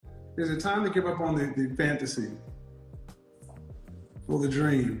Is it time to give up on the fantasy or the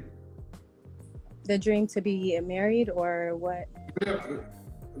dream? The dream to be married or what?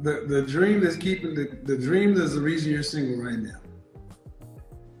 The dream that's keeping the dream that's the reason you're single right now.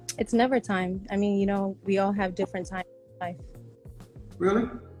 It's never time. I mean, we all have different times in life. Really?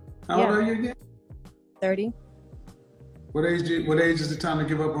 How old are you again? 30. What age is the time to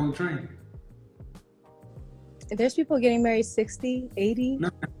give up on the dream? There's people getting married 60, 80. No,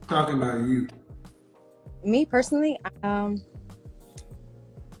 I'm talking about you. Me personally, I'm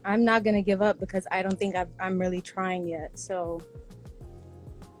not going to give up because I don't think I'm really trying yet. So.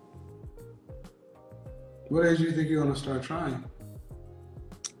 What age do you think you're going to start trying?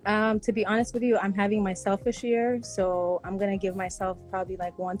 To be honest with you, I'm having my selfish year. So I'm going to give myself probably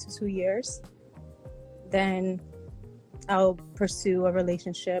like 1 to 2 years. Then I'll pursue a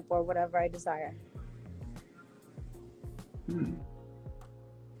relationship or whatever I desire.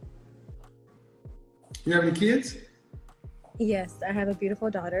 You have any kids? Yes, I have a beautiful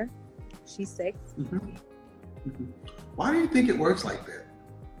daughter. She's 6. Why do you think it works like that?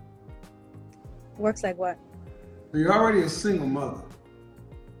 Works like what? You're already a single mother,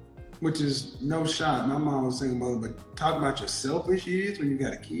 which is no shot. My mom was a single mother, but talk about your selfish years when you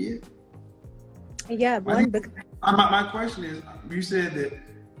got a kid. Yeah, my question is, you said that,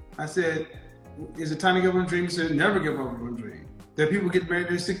 I said, is it time to give up on a dream? You said never give up on a dream. That people get married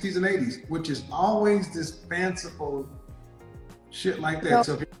in their 60s and 80s, which is always this fanciful shit like that.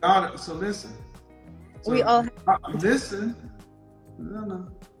 So if your daughter, listen. We all listen. No.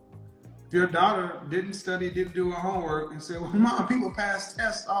 If your daughter didn't study, didn't do her homework, and said, well, Mom, people pass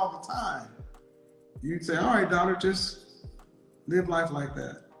tests all the time. You'd say, all right, daughter, just live life like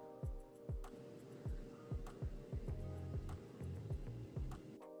that.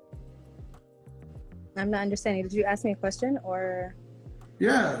 I'm not understanding. Did you ask me a question or?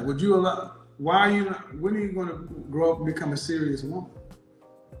 Yeah. Would you allow? When are you going to grow up and become a serious woman?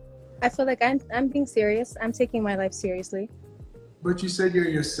 I feel like I'm being serious. I'm taking my life seriously. But you said you're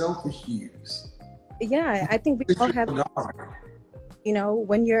in your selfish years. Yeah, I think we all have.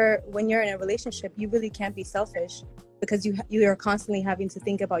 When you're in a relationship, you really can't be selfish because you are constantly having to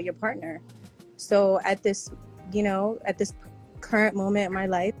think about your partner. So at this current moment in my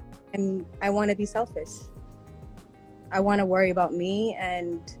life, and I want to be selfish. I want to worry about me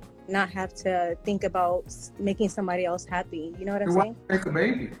and not have to think about making somebody else happy. You know what I'm saying? Why make a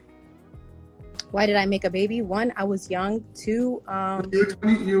baby? Why did I make a baby? 1, I was young. 2,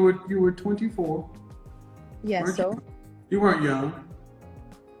 you were 24. Yeah, so you weren't young.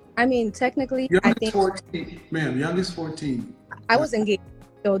 I mean, technically, I think 14, ma'am. Youngest 14. I was engaged,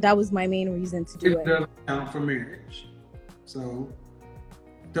 so that was my main reason to do it. It doesn't count for marriage, so.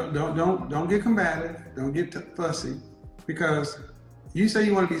 Don't get combative. Don't get fussy, because you say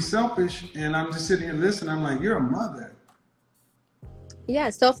you want to be selfish, and I'm just sitting here listening. I'm like, you're a mother. Yeah,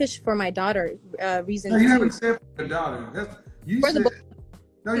 selfish for my daughter. Reason. No, you haven't said for the daughter. You said.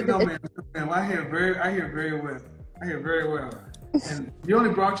 No, ma'am. I hear very well. And you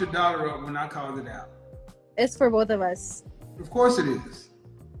only brought your daughter up when I called it out. It's for both of us. Of course it is.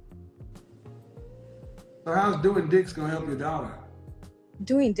 So how's doing dicks gonna help your daughter?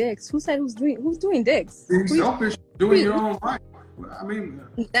 Doing dicks? Who said who's doing dicks? Being selfish, doing your own life. I mean,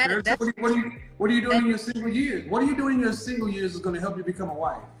 what are you doing in your single years? What are you doing in your single years is going to help you become a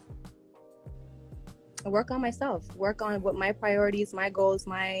wife? Work on myself. Work on what my priorities, my goals,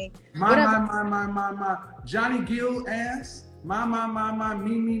 my Johnny Gill ass.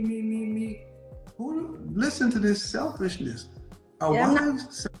 Me. Who listen to this selfishness?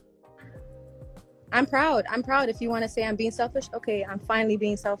 I'm proud. If you want to say I'm being selfish, okay, I'm finally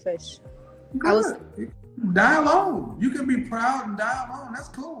being selfish. Good. Die alone. You can be proud and die alone. That's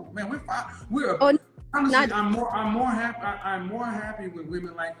cool, man. We're fine. Honestly, I'm more happy with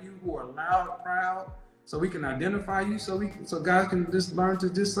women like you who are loud, proud, so we can identify you, so guys can just learn to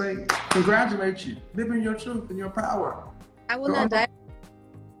just say congratulate you, live in your truth and your power. I will not die.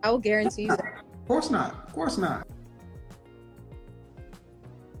 I will guarantee you that. Of course not.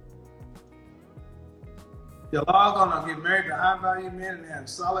 Y'all all gonna get married to high-value men and have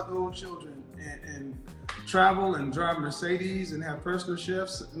solid old children and travel and drive Mercedes and have personal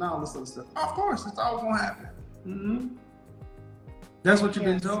chefs and all this other stuff. Of course, it's all gonna happen. Mm-hmm. That's what you've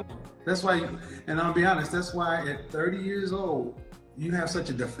been told. That's why, and I'll be honest, that's why at 30 years old, you have such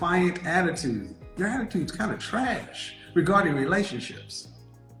a defiant attitude. Your attitude's kind of trash regarding relationships.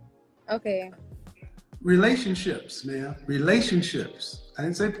 Okay. Relationships, man. Relationships. I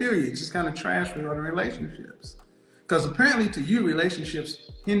didn't say period. It's just kind of trash regarding relationships. Because apparently to you,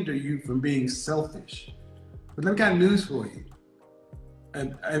 relationships hinder you from being selfish. But I've got news for you.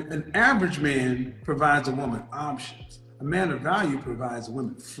 An average man provides a woman options. A man of value provides a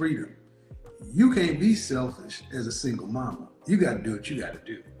woman freedom. You can't be selfish as a single mama. You got to do what you got to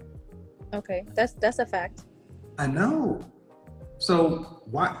do. Okay, that's a fact. I know. So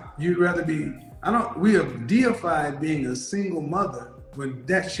why you'd rather be? I don't. We have deified being a single mother when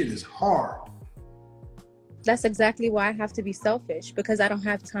that shit is hard. That's exactly why I have to be selfish, because I don't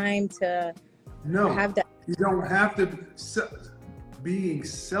have time to have that. You don't have to. Being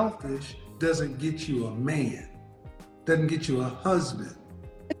selfish doesn't get you a man. Doesn't get you a husband.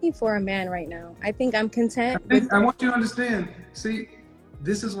 I'm looking for a man right now. I think I'm content. I want you to understand. See,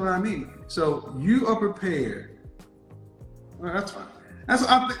 this is what I mean. So you are prepared. Well, that's fine. That's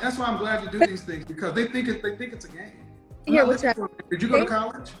why I'm glad you do these things, because they think it's a game. Here, what's that? Did you go to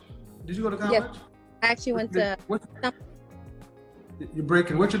college? Did you go to college? Yes. I actually went to. You're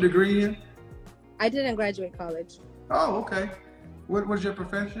breaking. What's your degree in? I didn't graduate college. Oh, okay. What was your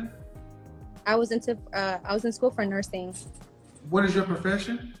profession? I was in school for nursing. What is your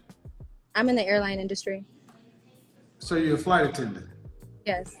profession? I'm in the airline industry. So you're a flight attendant?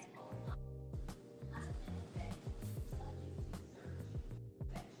 Yes.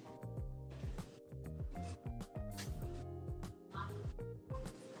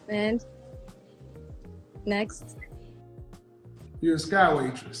 And next. You're a sky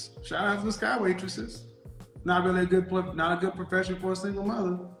waitress. Shout out to the sky waitresses. Not really not a good profession for a single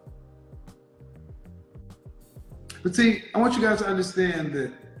mother. But see, I want you guys to understand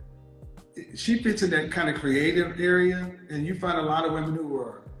that she fits in that kind of creative area, and you find a lot of women who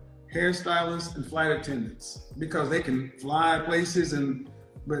are hairstylists and flight attendants because they can fly places,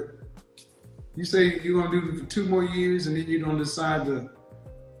 but you say you're gonna do it for 2 more years and then you don't decide to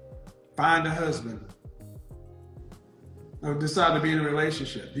find a husband or decide to be in a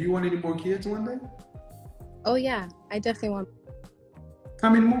relationship. Do you want any more kids one day? Oh yeah, I definitely want. How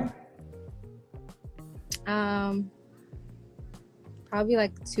many more? Probably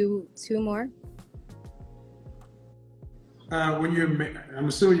like two more. When I'm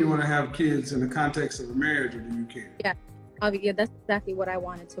assuming you want to have kids in the context of a marriage, or do you care? Yeah, yeah, that's exactly what I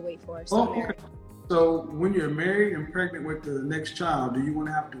wanted to wait for. So, okay. So when you're married and pregnant with the next child, do you want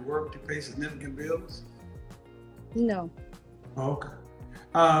to have to work to pay significant bills? No. Okay.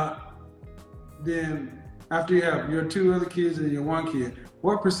 Then after you have your 2 other kids and your 1 kid,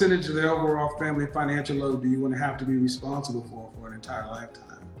 what percentage of the overall family financial load do you want to have to be responsible for an entire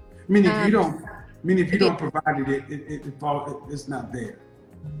lifetime? Meaning, if you don't provide it's not there.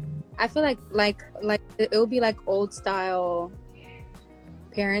 I feel like it would be like old style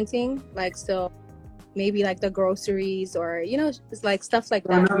parenting, like so maybe like the groceries or it's like stuff like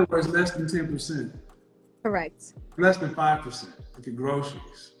that. In other words, less than 10%. Correct. Less than 5% if your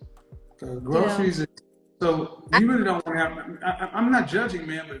groceries. Groceries is, so you really don't want to have. I'm not judging,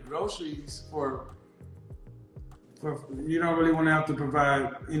 man, but groceries for you don't really want to have to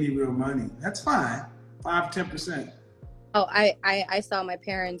provide any real money. That's fine, 5-10%. Oh, I saw my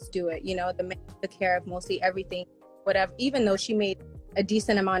parents do it. The man took care of mostly everything, whatever. Even though she made a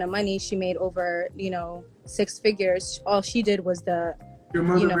decent amount of money, she made over 6 figures. All she did was the. Your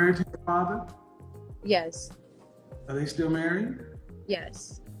mother married to your father? Yes. Are they still married?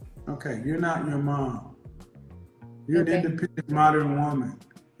 Yes. Okay, you're not your mom. You're an independent modern woman,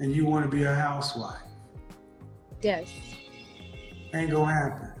 and you want to be a housewife. Yes. Ain't gonna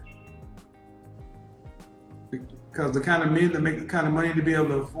happen. Because the kind of men that make the kind of money to be able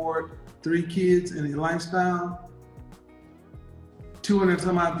to afford 3 kids and a lifestyle,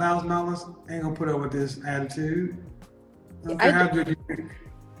 $200,000 ain't gonna put up with this attitude. I don't care how good you think.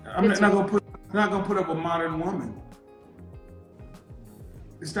 I'm not gonna put up a modern woman.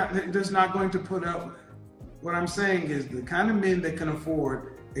 It's not going to put up. What I'm saying is the kind of men that can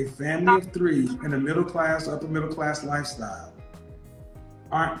afford a family of 3 in a middle class, upper middle class lifestyle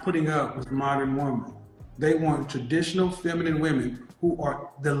aren't putting up with modern women. They want traditional feminine women who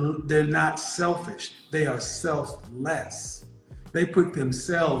they're not selfish. They are selfless. They put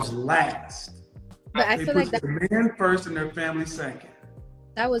themselves last. But I feel like the man first and their family second.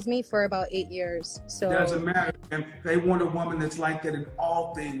 That was me for about 8 years. So doesn't matter. And they want a woman that's like that in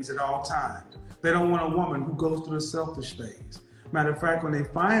all things at all times. They don't want a woman who goes through a selfish phase. Matter of fact, when they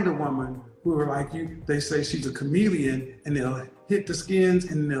find a woman who are like you, they say she's a chameleon, and they'll hit the skins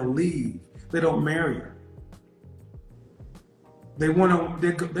and they'll leave. They don't marry her. They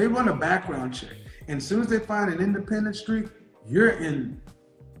run a background check, and as soon as they find an independent streak, you're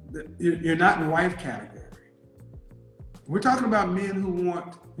not in the wife category. We're talking about men who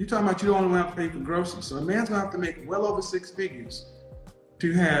you're talking about you don't want to pay for groceries. So a man's gonna have to make well over 6 figures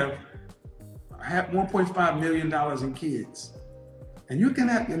to have $1.5 million in kids And you can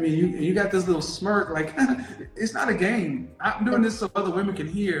have, I mean, you got this little smirk, like, it's not a game. I'm doing this so other women can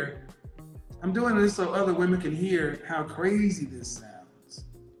hear. I'm doing this so other women can hear how crazy this sounds.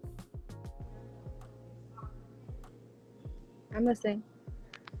 I'm listening.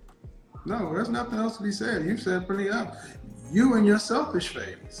 No, there's nothing else to be said. You've said pretty up. You and your selfish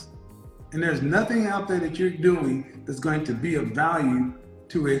phase. And there's nothing out there that you're doing that's going to be of value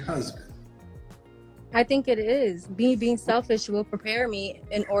to a husband. I think it is. Being selfish will prepare me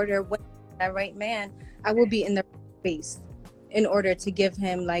in order when that right man, I will be in the space in order to give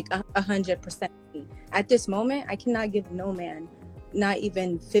him like 100% me. At this moment, I cannot give no man not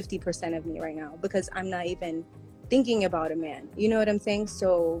even 50% of me right now because I'm not even thinking about a man. You know what I'm saying?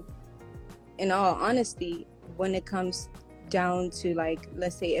 So in all honesty, when it comes down to like,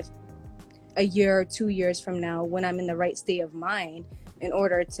 let's say if a year or 2 years from now, when I'm in the right state of mind in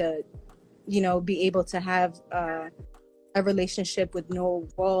order to, you know, be able to have a relationship with no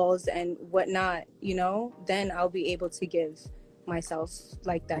walls and whatnot, you know, then I'll be able to give myself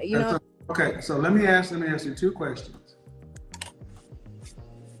like that, you know? Okay, so let me ask you two questions.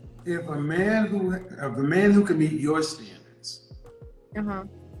 If a man who can meet your standards,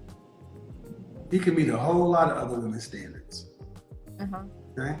 he can meet a whole lot of other women's standards.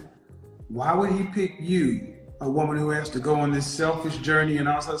 Okay? Why would he pick you, a woman who has to go on this selfish journey and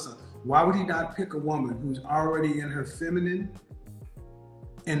all that stuff? Why would he not pick a woman who's already in her feminine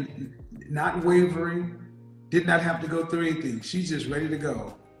and not wavering, did not have to go through anything? She's just ready to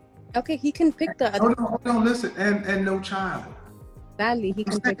go. Okay, he can pick the other. Hold on, listen, and no child. Badly, he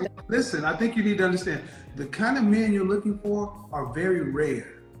can pick the. Listen, I think you need to understand the kind of men you're looking for are very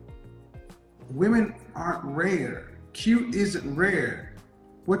rare. Women aren't rare. Cute isn't rare.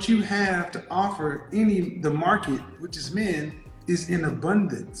 What you have to offer the market, which is men, is in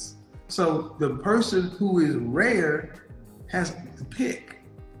abundance. So the person who is rare has to pick.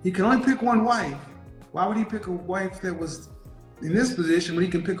 He can only pick one wife. Why would he pick a wife that was in this position when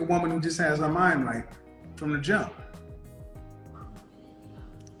he can pick a woman who just has her mind right from the jump?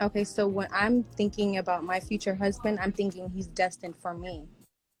 Okay, so when I'm thinking about my future husband, I'm thinking he's destined for me.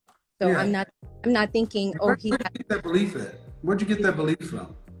 So yeah. I'm not thinking, Where'd you get that belief at? Where'd you get that belief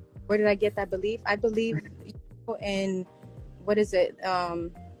from? Where did I get that belief? I believe in, what is it?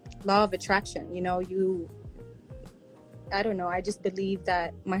 Law of attraction. You know, I don't know. I just believe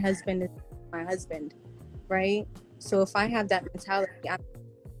that my husband is my husband, right? So if I have that mentality,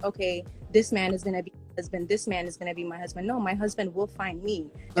 okay, this man is going to be my husband. This man is going to be my husband. No, my husband will find me.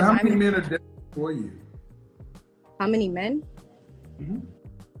 So how many men are destined for you? How many men? Mm-hmm.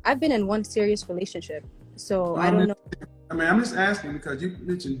 I've been in one serious relationship, so I don't know. I mean, I'm just asking because you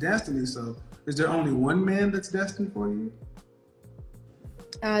mentioned destiny. So is there only one man that's destined for you?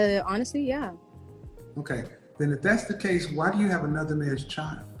 Honestly, yeah. Okay. Then if that's the case, why do you have another man's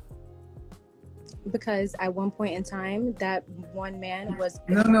child? Because at one point in time, that one man was...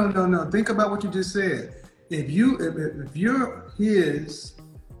 No. Think about what you just said. If you're his,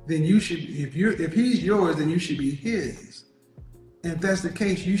 then you should, if he's yours, then you should be his. And if that's the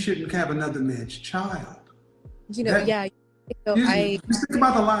case, you shouldn't have another man's child. You know, yeah. So just think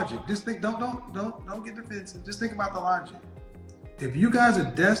about the logic. Just think, don't get defensive. Just think about the logic. If you guys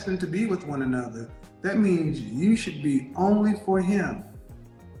are destined to be with one another, that means you should be only for him.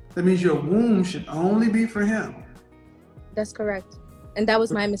 That means your womb should only be for him. That's correct. And that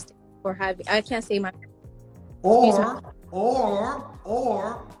was my mistake for having, I can't say my... Or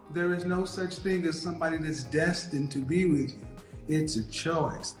there is no such thing as somebody that's destined to be with you. It's a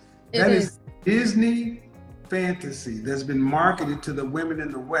choice. That is Disney fantasy that's been marketed to the women in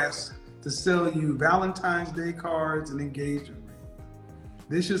the West to sell you Valentine's Day cards and engagement rings.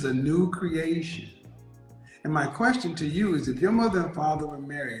 This is a new creation. And my question to you is, if your mother and father were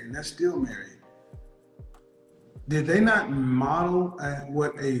married, and they're still married, did they not model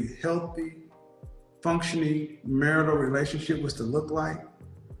what a healthy, functioning marital relationship was to look like?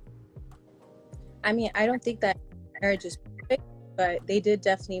 I mean, I don't think that marriage is perfect, but they did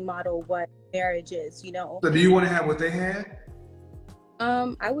definitely model what marriage is, you know. So do you want to have what they had?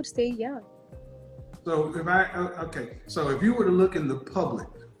 I would say, yeah. So if you were to look in the public,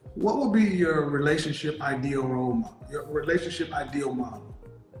 what would be your relationship ideal role model? Your relationship ideal model?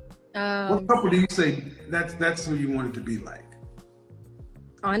 What couple do you say that's who you want it to be like?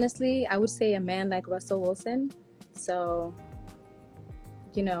 Honestly, I would say a man like Russell Wilson. So,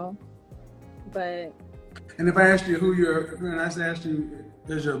 you know, but. And if I asked you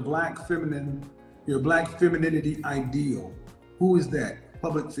is your black femininity ideal, who is that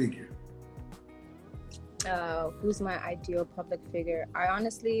public figure? Who's my ideal public figure? I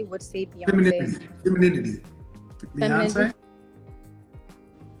honestly would say Beyonce. Femininity. Beyonce?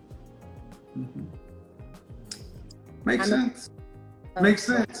 Mm-hmm. Makes I'm sense. Makes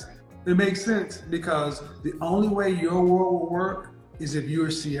sense. It makes sense because the only way your world will work is if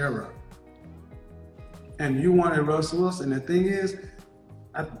you're Sierra and you wanted Russell Wilson. The thing is,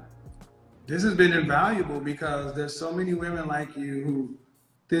 this has been invaluable because there's so many women like you who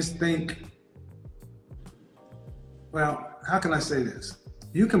just think, well, how can I say this?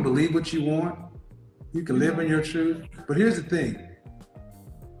 You can believe what you want, you can live in your truth, but here's the thing.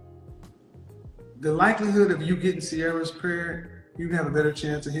 The likelihood of you getting Sierra's prayer, you have a better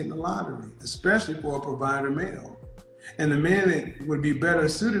chance of hitting the lottery, especially for a provider male. And the man that would be better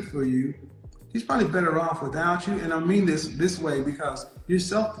suited for you, he's probably better off without you. And I mean this way because you're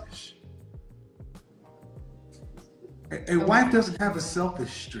selfish. A wife doesn't have a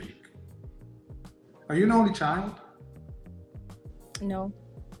selfish streak. Are you an only child? No.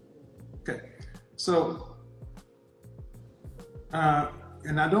 Okay. So,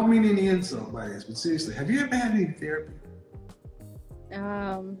 and I don't mean any insult by this, but seriously, have you ever had any therapy?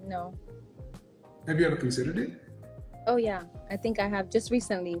 No. Have you ever considered it? Oh yeah, I think I have just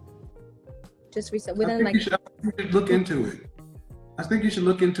recently. Within you should look into it. I think you should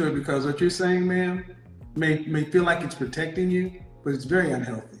look into it because what you're saying, ma'am, may feel like it's protecting you, but it's very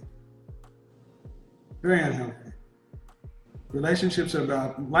unhealthy. Very unhealthy. Relationships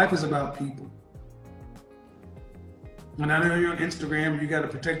are life is about people. And I know you're on Instagram, you got to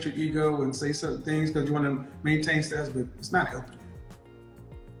protect your ego and say certain things because you want to maintain status, but it's not helping you.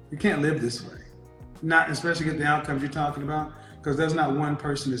 You can't live this way. Not especially get the outcomes you're talking about, because there's not one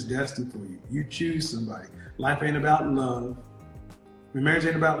person that's destined for you. You choose somebody. Life ain't about love. Marriage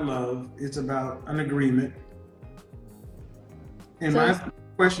ain't about love. It's about an agreement. And my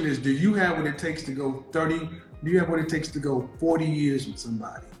question is, do you have what it takes to go 30? Do you have what it takes to go 40 years with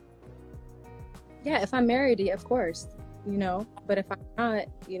somebody? Yeah, if I'm married, of course, but if I'm not,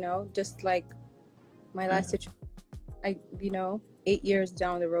 just like my last situation, 8 years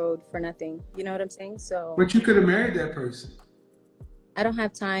down the road for nothing. You know what I'm saying? So. But you could have married that person. I don't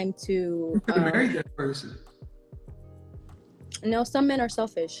have time to. You could have married that person. No, some men are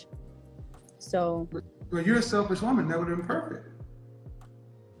selfish. So. Well, you're a selfish woman. That would have been perfect.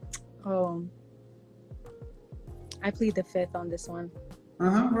 Oh. I plead the fifth on this one.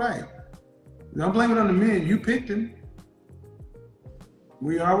 Right. Don't blame it on the men. You picked him.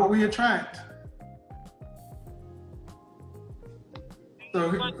 We are what we attract. So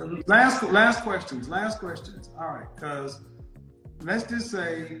last questions. All right, because let's just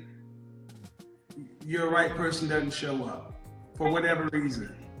say your right person doesn't show up for whatever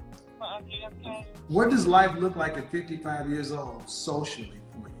reason. What does life look like at 55 years old socially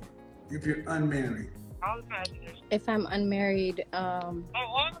for you if you're unmarried? If I'm unmarried,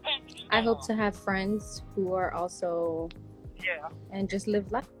 I hope to have friends who are also, and just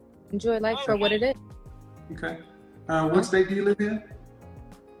live life, enjoy life for what it is. Okay. What state do you live in?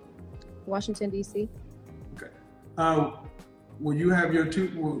 Washington, D.C. Okay. Will you have your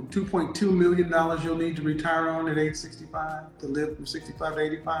 $2.2 million you'll need to retire on at age 65 to live from 65 to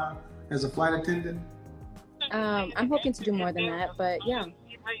 85 as a flight attendant? I'm hoping to do more than that, but yeah.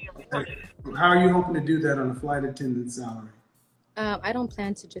 How are you hoping to do that on a flight attendant salary? I don't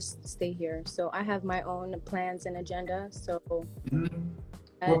plan to just stay here, so I have my own plans and agenda. So,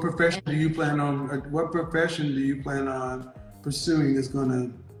 what profession do you plan on? What profession do you plan on pursuing that's going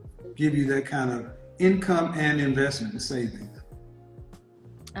to give you that kind of income and investment and savings?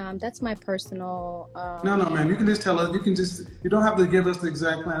 That's my personal. No, man. You can just tell us. You don't have to give us the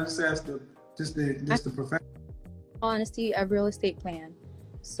exact plan. Just ask the profession. Honesty, a real estate plan.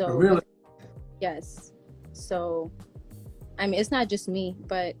 So. Really? Yes. So, I mean, it's not just me,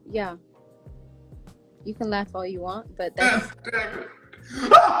 but yeah. You can laugh all you want, but that's. Damn it!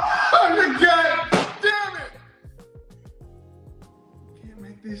 Oh, God damn it! Can't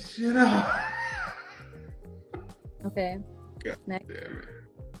make this shit up. Okay. God Next. damn it.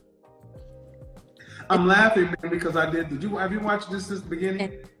 I'm laughing, man, because I did. Have you watched this since the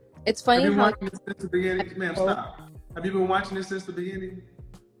beginning? It's funny. Have you watched this since the beginning? Ma'am, stop. Have you been watching this since the beginning?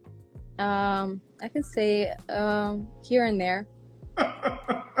 I can say here and there. Oh,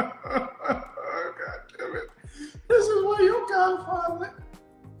 God damn it. This is why your godfather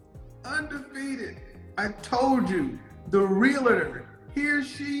undefeated. I told you, the realtor, here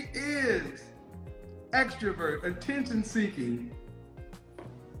she is. Extrovert, attention seeking.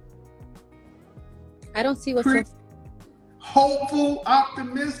 I don't see what's so hopeful,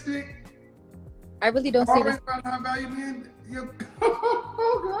 optimistic. I really don't see this. How about you, man?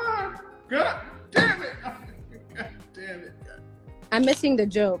 Oh, God damn it. God damn it. I'm missing the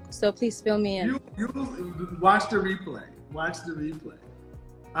joke, so please fill me in. You watch the replay. Watch the replay.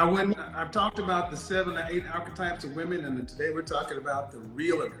 I've talked about the 7 or 8 archetypes of women, and today we're talking about the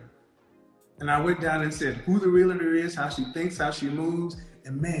realtor. And I went down and said who the realtor is, how she thinks, how she moves,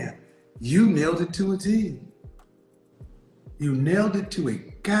 and man, you nailed it to a T. You nailed it to a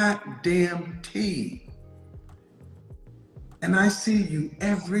goddamn T. And I see you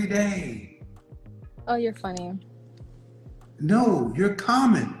every day. Oh, you're funny. No, you're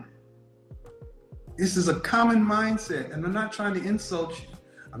common. This is a common mindset, and I'm not trying to insult you.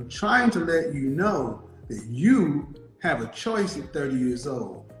 I'm trying to let you know that you have a choice at 30 years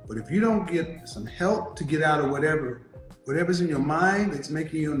old. But if you don't get some help to get out of whatever's in your mind that's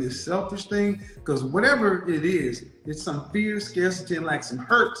making you on this selfish thing, because whatever it is, it's some fear, scarcity, and like some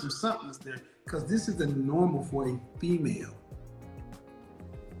hurt, some something's there. Because this isn't normal for a female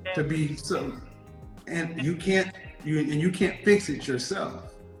to be so, and you can't fix it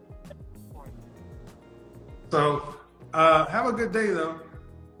yourself. So have a good day though.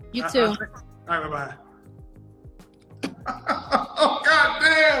 You too. All right, bye-bye. Oh,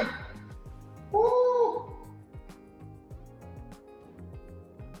 goddamn! Woo!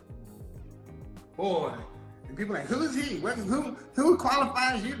 Boy, and people are like, who's he? Who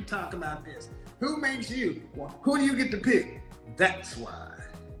qualifies you to talk about this? Who makes you? Well, who do you get to pick? That's why.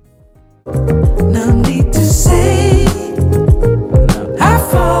 No need to say I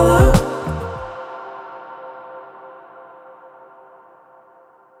follow.